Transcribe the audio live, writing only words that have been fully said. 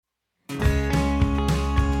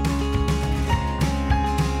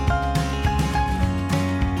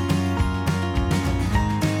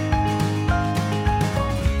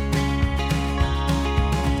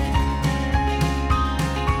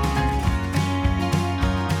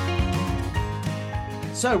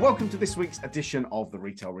So, welcome to this week's edition of the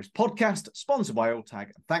Retail Risk Podcast, sponsored by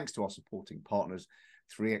Alltag. Thanks to our supporting partners,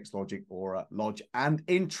 3X Logic, Aura, Lodge, and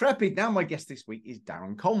Intrepid. Now, my guest this week is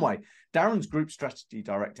Darren Conway. Darren's Group Strategy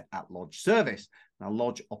Director at Lodge Service. Now,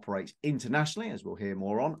 Lodge operates internationally, as we'll hear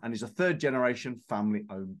more on, and is a third-generation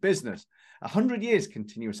family-owned business. 100 years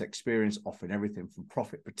continuous experience offering everything from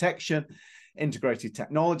profit protection, integrated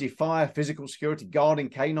technology, fire, physical security, guarding,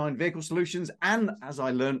 canine vehicle solutions, and, as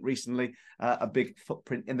I learned recently, a big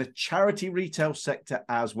footprint in the charity retail sector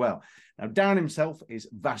as well. Now, Darren himself is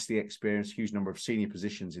vastly experienced, huge number of senior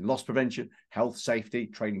positions in loss prevention, health, safety,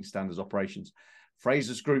 training standards, operations,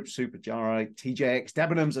 Fraser's Group, Supergiant, TJX,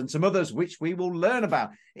 Debenhams, and some others, which we will learn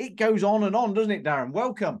about. It goes on and on, doesn't it, Darren?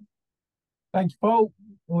 Welcome. Thank you, Paul.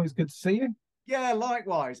 Always good to see you. Yeah,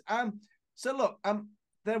 likewise. So look,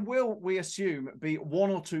 there will, we assume, be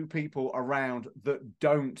one or two people around that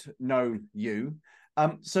don't know you.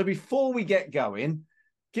 So before we get going,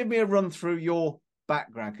 give me a run through your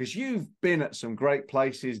background, because you've been at some great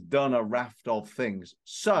places, done a raft of things.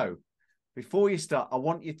 So before you start, I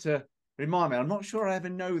want you to remind me, I'm not sure I ever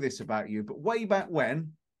know this about you, but way back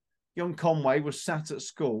when young Conway was sat at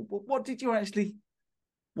school, what did you actually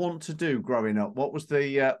want to do growing up? What was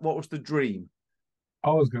the dream? I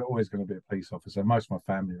was always going to be a police officer. Most of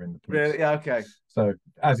my family are in the police. Really? Yeah, okay. So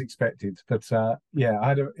as expected, but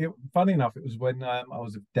yeah, funny enough, it was when I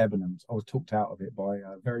was at Debenhams. I was talked out of it by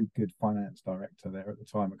a very good finance director there at the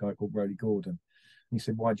time, a guy called Brody Gordon. He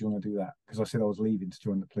said, "Why do you want to do that?" Because I said I was leaving to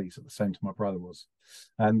join the police at the same time my brother was.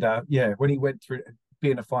 And yeah, when he went through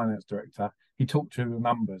being a finance director, he talked through the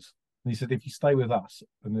numbers. And he said, if you stay with us,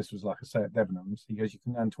 and this was like I say at Debenhams, he goes, you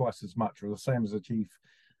can earn twice as much or the same as a chief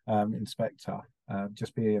inspector,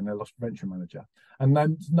 just being a loss prevention manager. And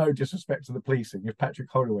no disrespect to the policing. If Patrick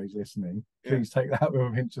Holloway's listening, please take that with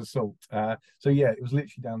a pinch of salt. So yeah, it was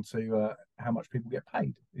literally down to how much people get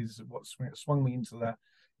paid is what swung me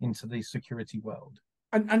into the security world.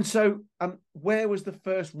 And so, where was the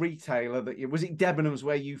first retailer was it Debenhams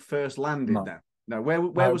where you first landed? No. Where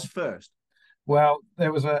was first? Well,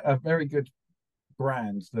 there was a very good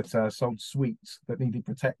brand that sold sweets that needed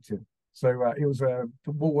protecting. So it was a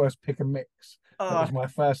Woolworths Pick and Mix. That was my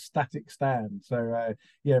first static stand. So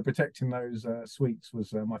yeah, protecting those sweets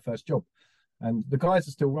was my first job. And the guys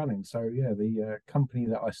are still running. So yeah, the company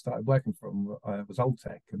that I started working from was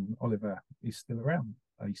Alltag, and Oliver is still around.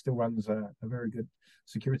 He still runs a very good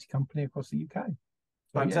security company across the UK.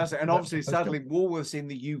 So, fantastic. yeah, and obviously, sadly, Woolworths in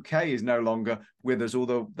the UK is no longer with us,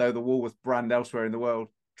 although the Woolworths brand elsewhere in the world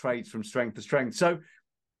trades from strength to strength. So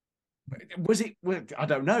I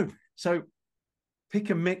don't know. So Pick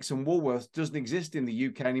and Mix and Woolworths doesn't exist in the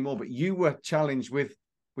UK anymore, but you were challenged with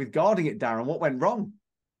guarding it, Darren. What went wrong?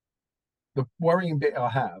 The worrying bit I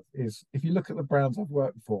have is if you look at the brands I've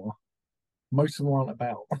worked for, most of them aren't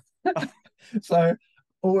about. So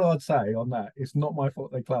all I'd say on that, it's not my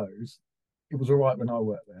fault they closed. It was all right when I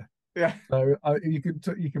worked there. Yeah. So you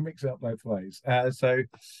can mix it up both ways. So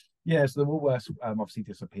yeah, so the Woolworths obviously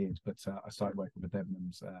disappeared, but I started working with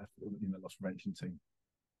Debenhams in the loss prevention team,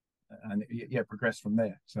 and yeah, progressed from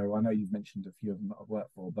there. So I know you've mentioned a few of them that I've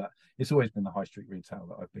worked for, but it's always been the high street retail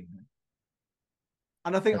that I've been in.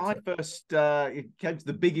 And I think it came to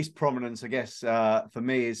the biggest prominence, I guess, for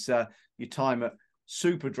me is your time at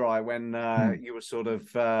Superdry when you were sort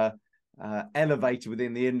of elevated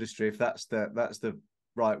within the industry, if that's the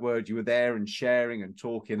right word. You were there and sharing and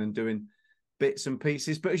talking and doing bits and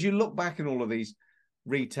pieces. But as you look back at all of these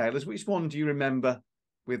retailers, which one do you remember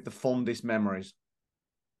with the fondest memories?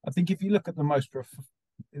 I think if you look at the most,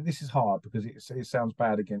 this is hard because it sounds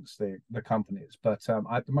bad against the companies, but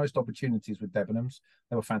I had the most opportunities with Debenhams.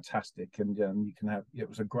 They were fantastic, and it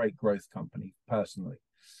was a great growth company personally.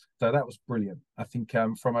 So that was brilliant. I think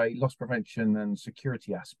from a loss prevention and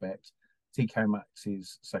security aspect, TK Maxx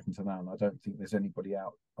is second to none. I don't think there's anybody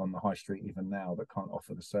out on the high street even now that can't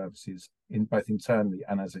offer the services in both internally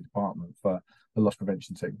and as a department for the loss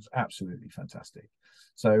prevention team. It's absolutely fantastic.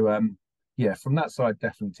 So yeah, from that side,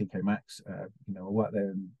 definitely TK Maxx. I worked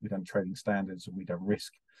there and we done trading standards and we done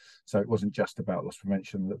risk. So it wasn't just about loss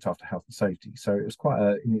prevention, looked after health and safety. So it was quite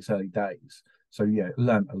in its early days. So yeah,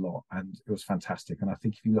 learned a lot and it was fantastic. And I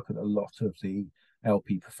think if you look at a lot of the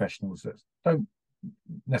LP professionals that don't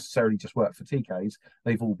necessarily just work for TKs,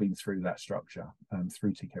 they've all been through that structure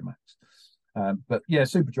through TK Maxx. But yeah,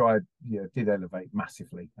 Superdry did elevate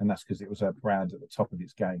massively, and that's because it was a brand at the top of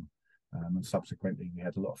its game. And subsequently, we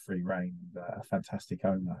had a lot of free reign and a fantastic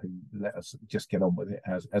owner who let us just get on with it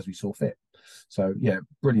as we saw fit. So yeah,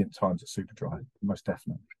 brilliant times at Superdry, most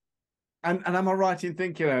definitely. And am I right in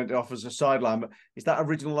thinking, and it offers a sideline, but is that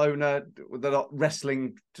original owner, they're not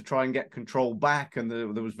wrestling to try and get control back, and there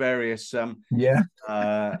was various Yeah,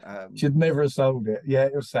 uh, should never have sold it. Yeah,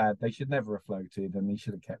 it was sad. They should never have floated, and he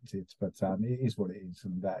should have kept it. But it is what it is,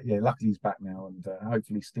 and yeah, luckily he's back now, and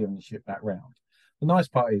hopefully steering the ship back round. The nice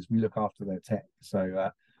part is we look after their tech,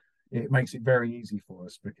 so it makes it very easy for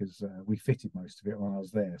us because we fitted most of it when I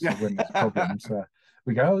was there. So when there's problems,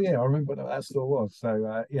 we go, oh yeah, I remember what that store was.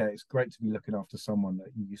 So yeah, it's great to be looking after someone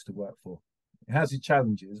that you used to work for. It has its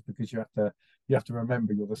challenges because you have to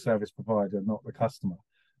remember you're the service provider, not the customer.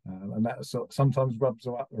 And that sometimes rubs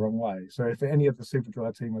them up the wrong way. So if any of the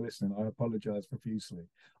Superdry team are listening, I apologise profusely.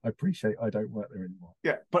 I appreciate I don't work there anymore.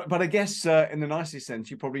 Yeah, but I guess in the nicest sense,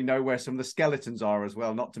 you probably know where some of the skeletons are as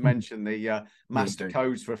well. Not to mention the master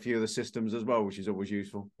codes for a few of the systems as well, which is always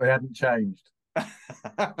useful. They hadn't changed. Do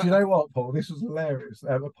you know what, Paul? This was hilarious.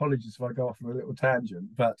 Apologies if I go off on a little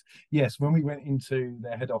tangent, but yes, when we went into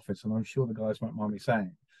their head office, and I'm sure the guys won't mind me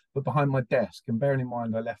saying, but behind my desk, and bearing in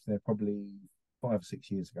mind I left there probably 5 or 6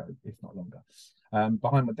 years ago, if not longer.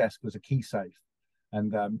 Behind my desk was a key safe,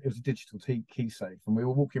 and it was a digital key safe. And we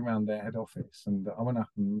were walking around their head office, and I went up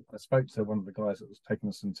and I spoke to one of the guys that was taking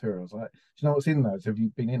us on tour. I was like, "Do you know what's in those? Have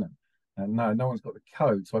you been in them?" And no one's got the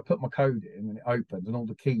code. So I put my code in, and it opened, and all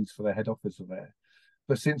the keys for their head office were there.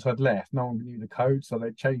 But since I'd left, no one knew the code, so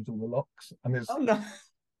they changed all the locks. And oh no.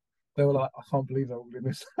 They were like, I can't believe they're all in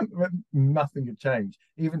this. Nothing had changed,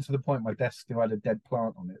 even to the point my desk still had a dead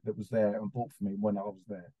plant on it that was there and bought for me when I was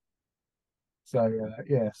there. So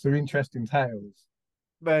yeah, some interesting tales.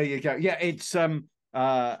 There you go. Yeah, it's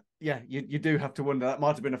yeah, you do have to wonder. That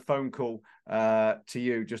might have been a phone call to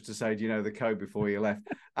you just to say, do you know the code before you left?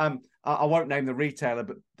 I won't name the retailer,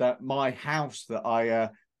 but my house that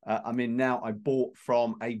I'm in now, I bought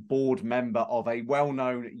from a board member of a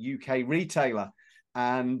well-known UK retailer.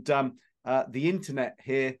 And the internet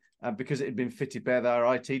here, because it had been fitted by their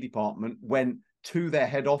IT department, went to their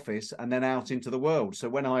head office and then out into the world. So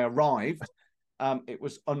when I arrived, it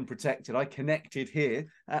was unprotected. I connected here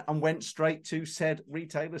and went straight to said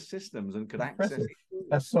retailer systems and could access it.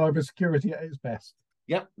 That's cybersecurity at its best.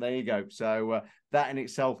 Yep, there you go. So that in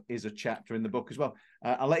itself is a chapter in the book as well.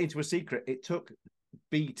 I'll let you into a secret. It took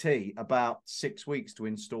BT about 6 weeks to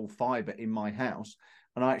install fiber in my house.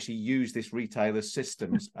 And I actually used this retailer's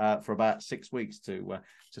systems for about 6 weeks to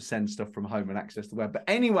send stuff from home and access the web. But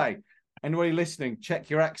anyway, anybody listening, check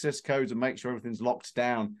your access codes and make sure everything's locked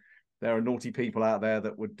down. There are naughty people out there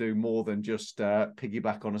that would do more than just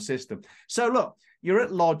piggyback on a system. So look, you're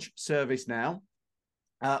at Lodge Service now.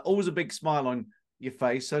 Always a big smile on your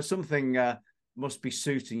face. So something must be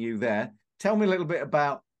suiting you there. Tell me a little bit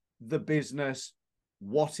about the business,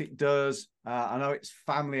 what it does. I know it's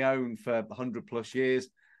family owned for 100+ years.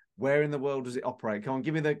 Where in the world does it operate? Come on,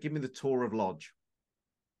 give me the tour of Lodge.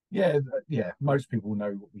 Yeah. Most people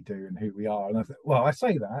know what we do and who we are. And I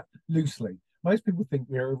say that loosely. Most people think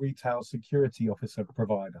we're a retail security officer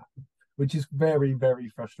provider, which is very, very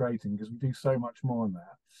frustrating because we do so much more than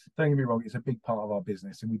that. Don't get me wrong, it's a big part of our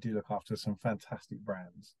business, and we do look after some fantastic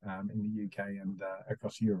brands in the UK and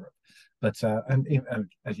across Europe. But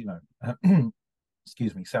as you know,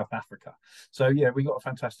 excuse me, South Africa. So yeah, we got a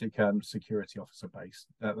fantastic security officer base.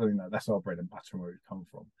 That's our bread and butter and where we've come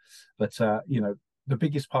from. But the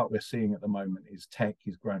biggest part we're seeing at the moment is tech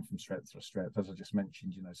is growing from strength to strength. As I just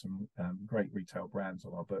mentioned, some great retail brands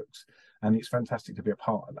on our books, and it's fantastic to be a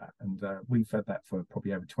part of that. And we've had that for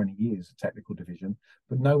probably over 20 years, a technical division,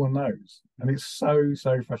 but no one knows, and it's so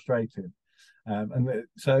frustrating.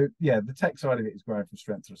 So the tech side of it is growing from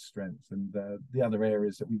strength to strength, and the other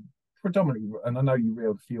areas that we predominantly, and I know you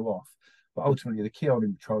reeled a few off, but ultimately the key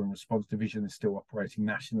holding control and response division is still operating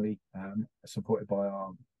nationally, supported by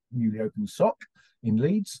our newly opened SOC in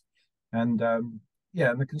Leeds, and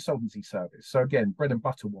and the consultancy service. So again, bread and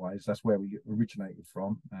butter wise, that's where we originated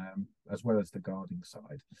from, as well as the guarding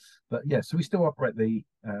side. But yeah, so we still operate the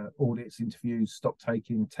audits, interviews, stock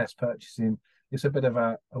taking, test purchasing. It's a bit of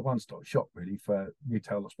a one-stop shop really for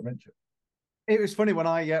retail loss prevention. It was funny when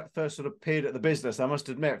I first sort of appeared at the business. I must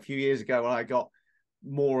admit, a few years ago, when I got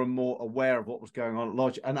more and more aware of what was going on at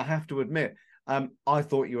Lodge, and I have to admit, I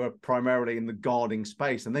thought you were primarily in the guarding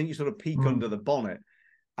space, and then you sort of peek under the bonnet,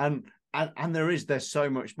 and there's so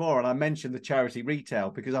much more. And I mentioned the charity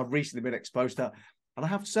retail because I've recently been exposed to that, and I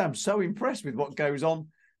have to say I'm so impressed with what goes on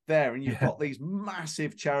there. And you've got these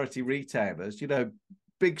massive charity retailers,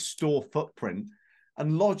 big store footprint,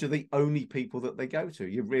 and Lodge are the only people that they go to.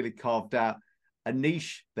 You've really carved out a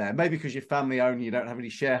niche there. Maybe because you're family owned, you don't have any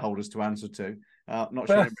shareholders to answer to. Not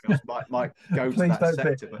sure anybody else might go to that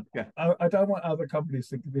sector. But yeah. I don't want other companies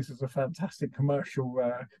thinking this is a fantastic commercial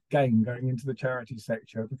gain going into the charity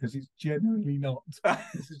sector, because it's genuinely not.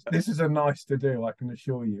 This is a nice to do, I can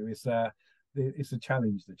assure you. It's a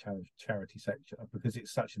challenge, the charity sector, because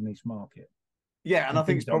it's such a niche market. Yeah, and I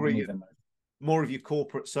think it's probably more of your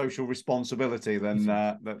corporate social responsibility than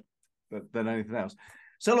anything else.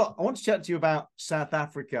 So look, I want to chat to you about South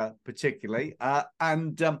Africa particularly,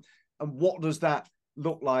 and what does that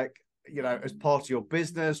look like, as part of your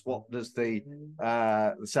business? What does the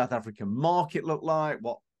South African market look like?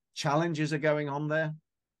 What challenges are going on there?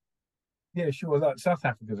 Yeah, sure. South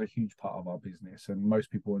Africa is a huge part of our business, and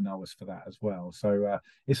most people will know us for that as well. So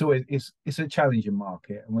it's a challenging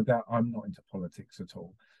market, and with that, I'm not into politics at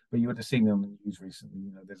all. But you would have seen on the news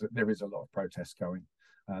recently, there is a lot of protests going,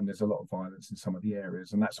 and there's a lot of violence in some of the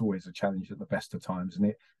areas, and that's always a challenge at the best of times,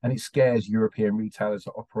 and it scares European retailers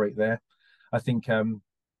that operate there. I think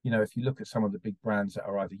if you look at some of the big brands that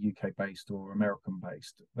are either UK based or American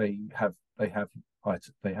based, they have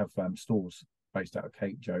stores based out of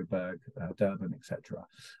Cape, Joburg, Durban, etc.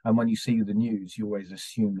 And when you see the news, you always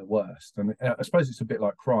assume the worst. And I suppose it's a bit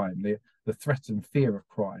like crime. The threat and fear of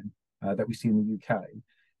crime that we see in the UK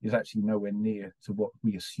is actually nowhere near to what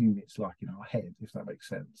we assume it's like in our head, if that makes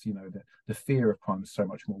sense. The fear of crime is so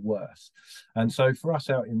much more worse. And so for us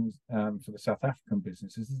out in for the South African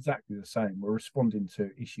business, it's exactly the same. We're responding to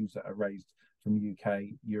issues that are raised from the UK,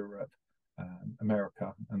 Europe,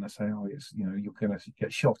 America, and they say, oh, it's you're going to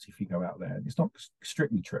get shot if you go out there. And it's not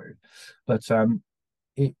strictly true, but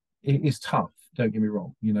it is tough. Don't get me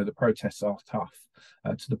wrong. The protests are tough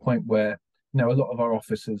to the point where a lot of our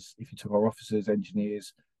officers, if you took our officers,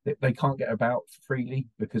 engineers, they can't get about freely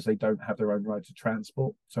because they don't have their own road to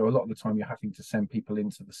transport. So a lot of the time you're having to send people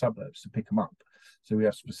into the suburbs to pick them up. So we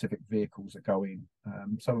have specific vehicles that go in,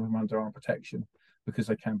 some of them under our protection, because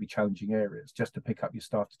they can be challenging areas, just to pick up your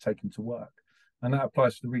staff to take them to work. And that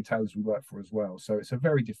applies to the retailers we work for as well. So it's a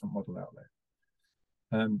very different model out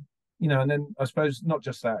there. And then I suppose not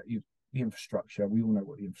just that, the infrastructure, we all know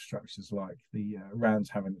what the infrastructure is like. The Rand's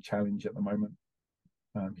having a challenge at the moment,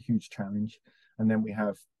 a huge challenge. And then we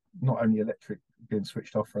have not only electric being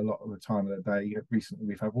switched off for a lot of the time of the day, recently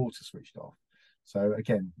we've had water switched off. So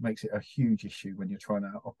again, makes it a huge issue when you're trying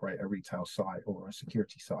to operate a retail site or a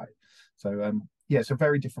security site. So it's a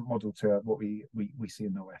very different model to what we see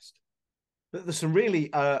in the West. But there's some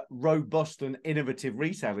really robust and innovative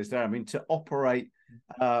retailers there. I mean, to operate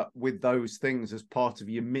with those things as part of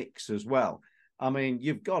your mix as well. I mean,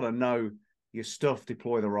 you've got to know your stuff,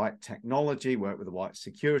 deploy the right technology, work with the right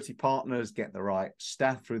security partners, get the right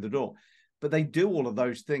staff through the door. But they do all of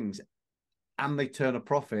those things and they turn a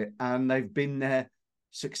profit, and they've been there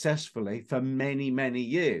successfully for many, many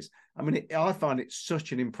years. I mean, I find it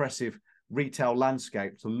such an impressive retail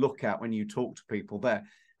landscape to look at when you talk to people there,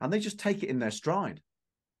 and they just take it in their stride.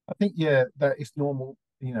 I think, that it's normal.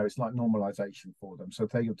 It's like normalization for them. So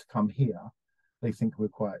if they have to come here, they think we're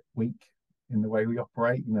quite weak in the way we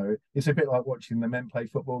operate. It's a bit like watching the men play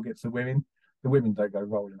football against the women. The women don't go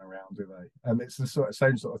rolling around, do they? And it's the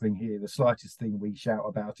same sort of thing here. The slightest thing, we shout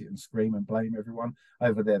about it and scream and blame everyone.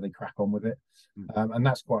 Over there, they crack on with it. And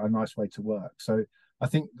that's quite a nice way to work. So I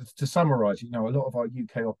think, to summarize, a lot of our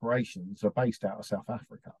UK operations are based out of South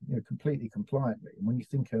Africa, completely compliantly. And when you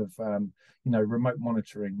think of, remote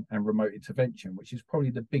monitoring and remote intervention, which is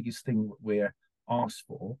probably the biggest thing that we're asked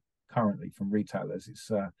for currently from retailers, it's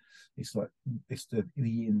the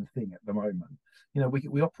in thing at the moment.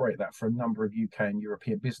 We operate that for a number of UK and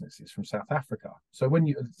European businesses from South Africa. So when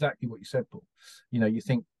exactly what you said, Paul, you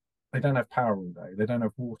think they don't have power all day, they don't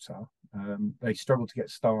have water, they struggle to get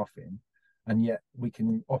staff in, and yet we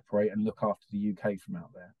can operate and look after the UK from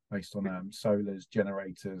out there based on solars,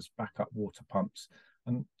 generators, backup water pumps,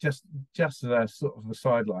 and just as a sort of a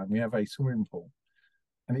sideline, we have a swimming pool.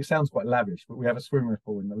 And it sounds quite lavish, but we have a swimming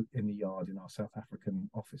pool in the yard in our South African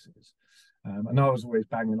offices. And I was always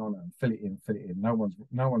banging on them, fill it in. No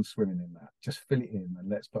one's swimming in that. Just fill it in and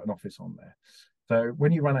let's put an office on there. So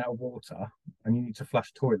when you run out of water and you need to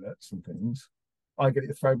flush toilets and things, I get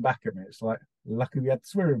it thrown back at me. It's like, lucky we had the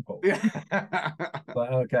swimming pool.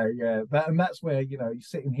 But okay, yeah. That's where, you're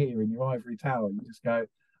sitting here in your ivory tower and you just go,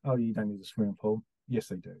 oh, you don't need a swimming pool. Yes,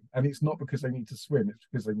 they do. And it's not because they need to swim, it's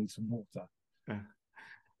because they need some water.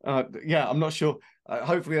 I'm not sure.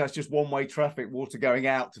 Hopefully that's just one-way traffic, water going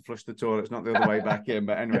out to flush the toilets, not the other way back in.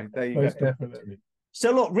 But anyway, there you go. Definitely.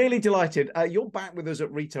 So look, really delighted. You're back with us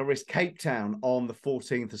at Retail Risk Cape Town on the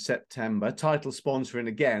 14th of September, title sponsoring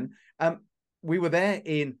again. We were there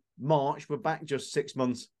in March. We're back just 6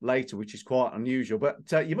 months later, which is quite unusual.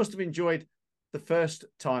 But you must have enjoyed the first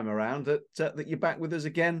time around that you're back with us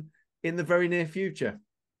again in the very near future.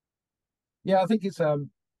 Yeah, I think it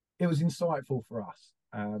was insightful for us.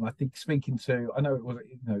 I think speaking to, I know it was,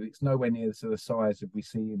 it's nowhere near to the size of we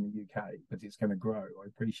see in the UK, but it's going to grow. I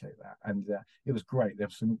appreciate that, and it was great. There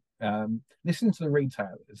was some listening to the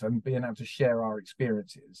retailers and being able to share our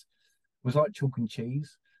experiences was like chalk and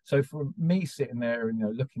cheese. So for me sitting there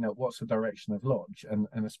and looking at what's the direction of Lodge, and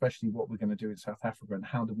especially what we're going to do in South Africa, and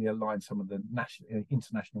how do we align some of the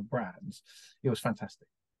international brands, it was fantastic.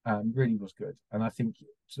 Really was good. And I think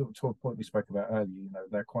to a point we spoke about earlier,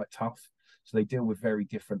 they're quite tough. So they deal with very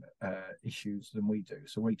different issues than we do.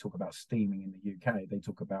 So we talk about steaming in the UK, they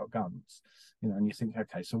talk about guns, and you think,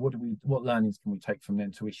 okay, so what learnings can we take from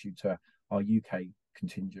them to issue to our UK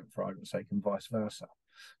contingent, for argument's sake, and vice versa.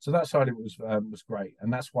 So that side of it was great.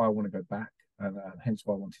 And that's why I want to go back. And hence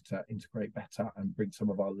why I wanted to integrate better and bring some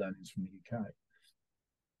of our learnings from the UK.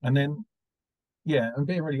 And then, yeah, and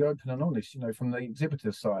being really open and honest, from the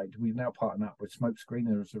exhibitor side, we've now partnered up with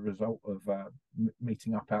Smokescreen as a result of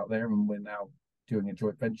meeting up out there, and we're now doing a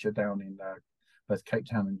joint venture down in both Cape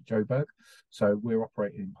Town and Joburg. So we're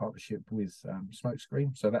operating in partnership with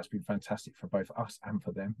Smokescreen. So that's been fantastic for both us and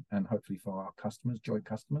for them, and hopefully for our customers, joint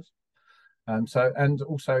customers. And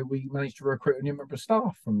also we managed to recruit a new member of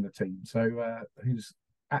staff from the team, so who's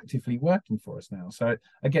actively working for us now. So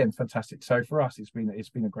again, fantastic. So for us, it's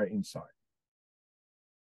been a great insight.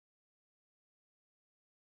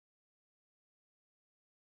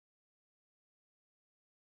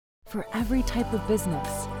 For every type of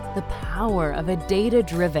business, the power of a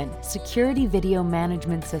data-driven security video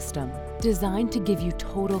management system designed to give you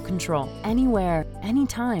total control anywhere,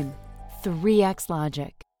 anytime. 3X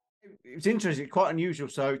Logic. It's interesting, quite unusual.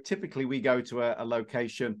 So typically we go to a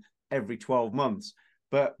location every 12 months.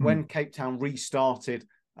 But when Cape Town restarted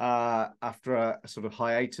after a sort of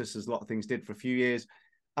hiatus, as a lot of things did for a few years,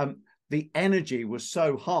 the energy was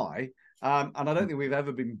so high. And I don't think we've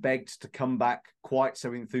ever been begged to come back quite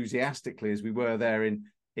so enthusiastically as we were there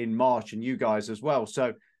in March, and you guys as well.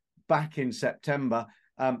 So back in September,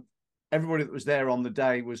 everybody that was there on the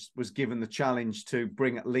day was given the challenge to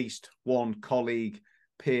bring at least one colleague,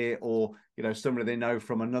 peer, or somebody they know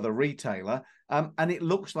from another retailer. And it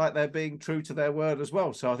looks like they're being true to their word as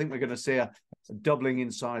well. So I think we're going to see a doubling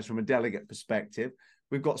in size from a delegate perspective.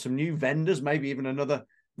 We've got some new vendors, maybe even another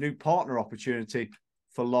new partner opportunity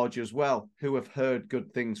for Lodge as well, who have heard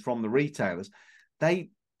good things from the retailers. They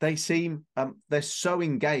seem they're so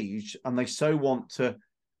engaged and they so want to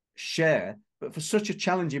share, but for such a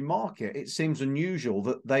challenging market, it seems unusual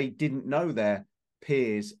that they didn't know their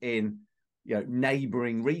peers in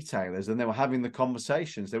neighboring retailers, and they were having the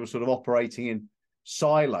conversations. They were sort of operating in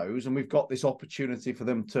silos, and we've got this opportunity for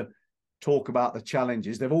them to talk about the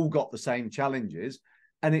challenges. They've all got the same challenges,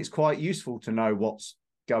 and it's quite useful to know what's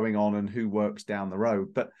going on and who works down the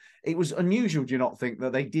road. But it was unusual, do you not think,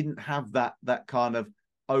 that they didn't have that kind of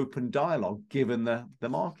open dialogue given the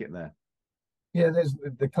market there? Yeah, there's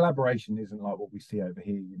the collaboration isn't like what we see over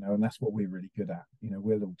here, and that's what we're really good at.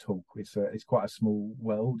 We'll all talk. It's quite a small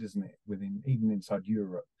world, isn't it? Even inside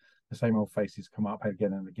Europe, the same old faces come up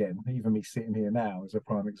again and again. Even me sitting here now is a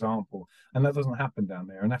prime example, and that doesn't happen down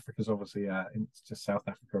there. And Africa's obviously it's just South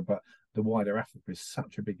Africa, but the wider Africa is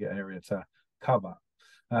such a big area to cover.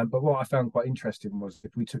 But what I found quite interesting was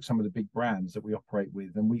if we took some of the big brands that we operate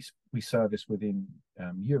with and we service within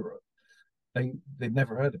Europe, they'd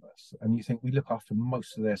never heard of us. And you think we look after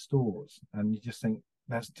most of their stores, and you just think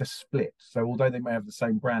that's just split. So although they may have the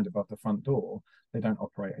same brand above the front door, they don't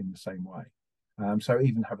operate in the same way. So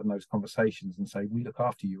even having those conversations and say, we look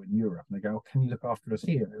after you in Europe, and they go, oh, can you look after us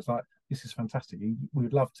here? And it's like, this is fantastic. We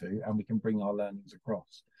would love to, and we can bring our learnings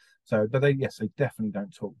across. So, but they definitely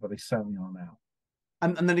don't talk, but they certainly are now.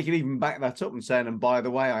 And then you can even back that up and saying, and by the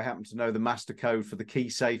way, I happen to know the master code for the key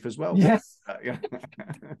safe as well. Yes.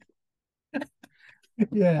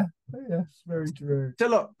 Yeah, yes, very true. So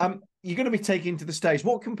look, you're going to be taking to the stage.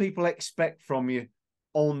 What can people expect from you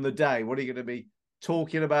on the day? What are you going to be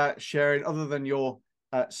talking about, sharing, other than your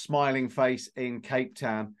smiling face in Cape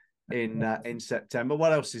Town in September?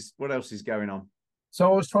 What else is going on?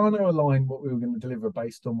 So I was trying to align what we were going to deliver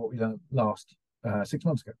based on what we learned last 6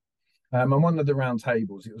 months ago. And one of the round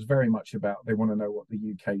tables, it was very much about they want to know what the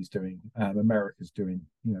UK is doing, America's doing,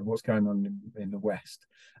 what's going on in the West,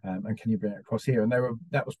 and can you bring it across here? And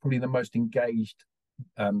that was probably the most engaged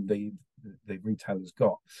the retailers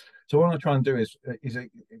got. So what I want to try and do is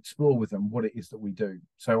explore with them what it is that we do.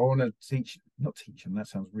 So I want to not teach them, that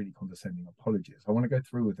sounds really condescending, apologies. I want to go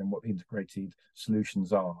through with them what the integrated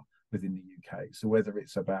solutions are within the UK. So whether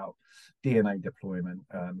it's about DNA deployment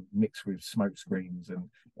mixed with smoke screens and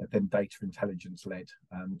then data intelligence led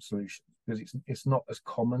solutions, because it's not as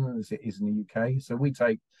common as it is in the UK. So we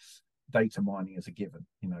take data mining as a given.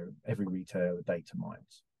 Every retailer data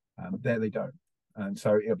mines. There they don't. And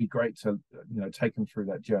so it'll be great to take them through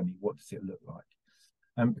that journey. What does it look like?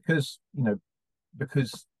 And because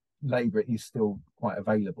labour is still quite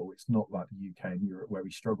available, it's not like the UK and Europe where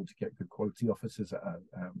we struggle to get good quality officers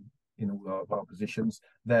in all of our positions.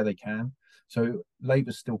 There they can. So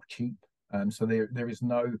labour's still cheap. So there is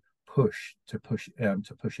no push to push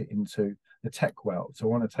it into the tech world. So I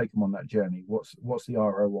want to take them on that journey. What's the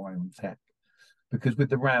ROI on tech? Because with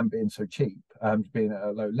the RAM being so cheap, being at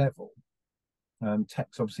a low level,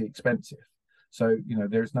 tech's obviously expensive. So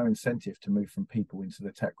there is no incentive to move from people into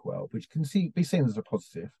the tech world, which can be seen as a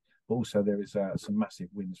positive. But also there is some massive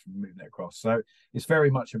wins from moving it across. So it's very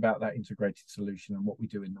much about that integrated solution and what we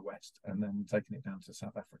do in the West, and then taking it down to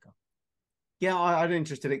South Africa. Yeah, I had an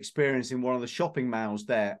interesting experience in one of the shopping malls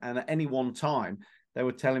there, and at any one time they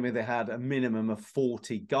were telling me they had a minimum of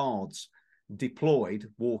 40 guards deployed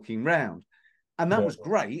walking round, and that was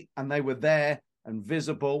great, and they were there and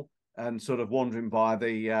visible and sort of wandering by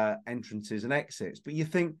the entrances and exits. But you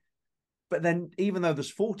think, but then even though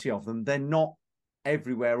there's 40 of them, they're not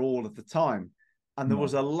everywhere all of the time, and there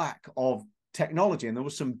was a lack of technology, and there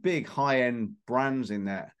was some big high-end brands in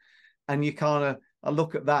there, and you kind of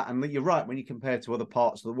look at that, and you're right, when you compare to other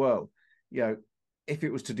parts of the world, if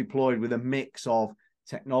it was to deploy with a mix of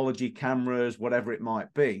technology, cameras, whatever it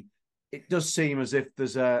might be, it does seem as if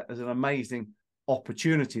there's an amazing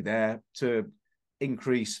opportunity there to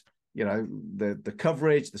increase the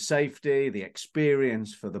coverage, the safety, the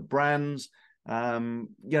experience for the brands.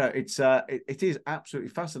 It is absolutely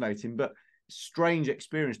fascinating, but strange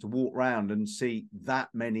experience to walk around and see that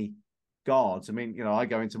many guards. I mean, I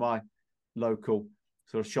go into my local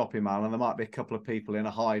sort of shopping mall, and there might be a couple of people in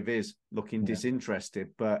a high vis looking disinterested,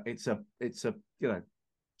 but it's a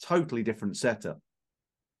totally different setup.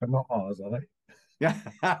 But not ours, are they? Yeah.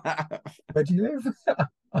 Where do you live?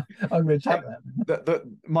 I'm going to check that.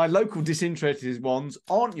 My local disinterested ones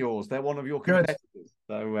aren't yours. They're one of your competitors.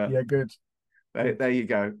 So yeah, good. There you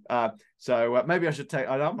go. So maybe I should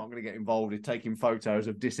I'm not going to get involved in taking photos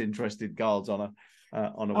of disinterested guards on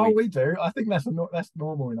a week. We do. I think that's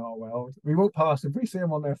normal in our world. We walk past, if we see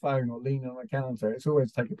them on their phone or leaning on a counter, it's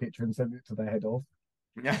always take a picture and send it to their head off.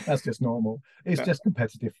 That's just normal. It's just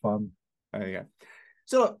competitive fun. There you go.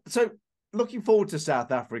 So looking forward to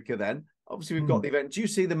South Africa then. Obviously, we've got the event. Do you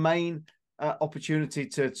see the main opportunity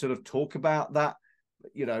to sort of talk about that,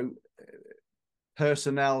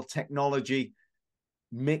 personnel, technology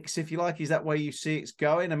mix, if you like? Is that where you see it's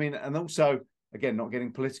going? I mean, and also, again, not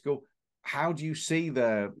getting political, how do you see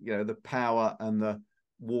the power and the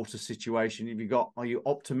water situation? Are you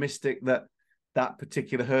optimistic that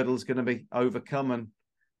particular hurdle is going to be overcome and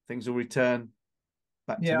things will return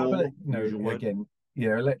back to normal? Again,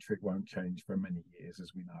 electric won't change for many years,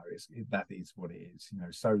 as we know. That is what it is.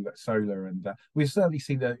 Solar, and we certainly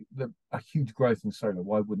see a huge growth in solar.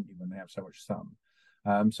 Why wouldn't you when they have so much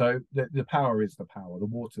sun? So the power is the power. The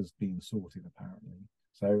water's being sorted apparently.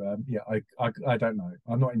 So I don't know.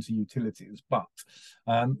 I'm not into utilities, but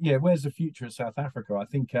where's the future of South Africa? I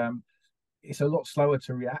think it's a lot slower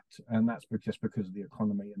to react, and that's just because of the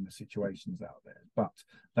economy and the situations out there. But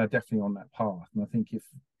they're definitely on that path, and I think if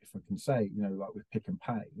I can say, like with Pick and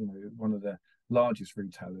Pay, one of the largest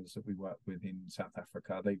retailers that we work with in South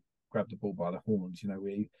Africa, they grabbed the ball by the horns.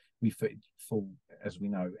 We fitted full, as we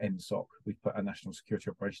know, NSOC. We've put a National Security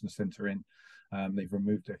Operations Centre in. They've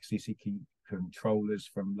removed the CCP controllers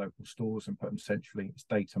from local stores and put them centrally. It's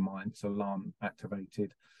data mined, it's alarm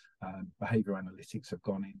activated. Behaviour analytics have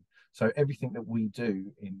gone in. So everything that we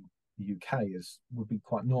do in the UK would be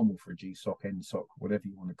quite normal for a GSOC, NSOC, whatever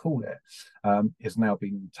you want to call it, is now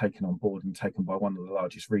being taken on board and taken by one of the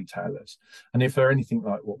largest retailers. And if they're anything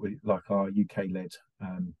like our UK-led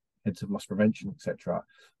heads of loss prevention, etc.,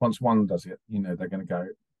 once one does it, they're going to go,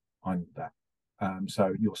 I need that.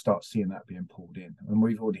 So you'll start seeing that being pulled in. And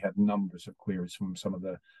we've already had numbers of queries from some of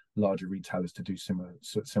the larger retailers to do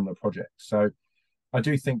similar projects. So I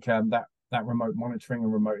do think that remote monitoring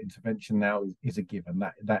and remote intervention now is a given.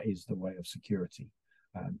 That is the way of security.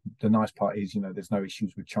 The nice part is, there's no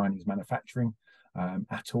issues with Chinese manufacturing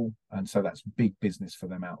at all. And so that's big business for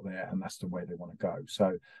them out there. And that's the way they want to go.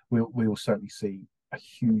 So we'll certainly see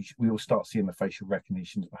we will start seeing the facial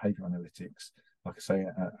recognition, behavior analytics, like I say,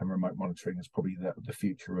 and remote monitoring is probably the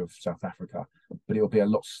future of South Africa, but it'll be a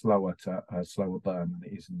lot slower burn than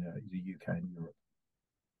it is in the UK and Europe.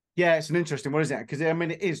 Yeah, it's an interesting one, isn't it? Because I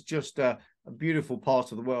mean, it is just a beautiful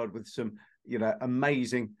part of the world with some,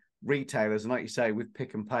 amazing retailers. And like you say, with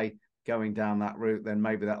Pick and Pay going down that route, then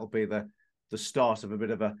maybe that'll be the start of a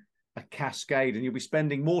bit of a cascade, and you'll be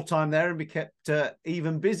spending more time there and be kept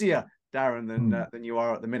even busier, Darren, than you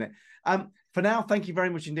are at the minute. For now, thank you very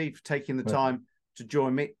much indeed for taking the time to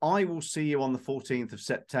join me. I will see you on the 14th of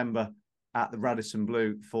September at the Radisson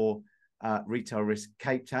Blu for Retail Risk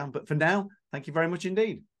Cape Town. But for now, thank you very much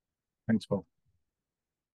indeed. Thanks, Paul.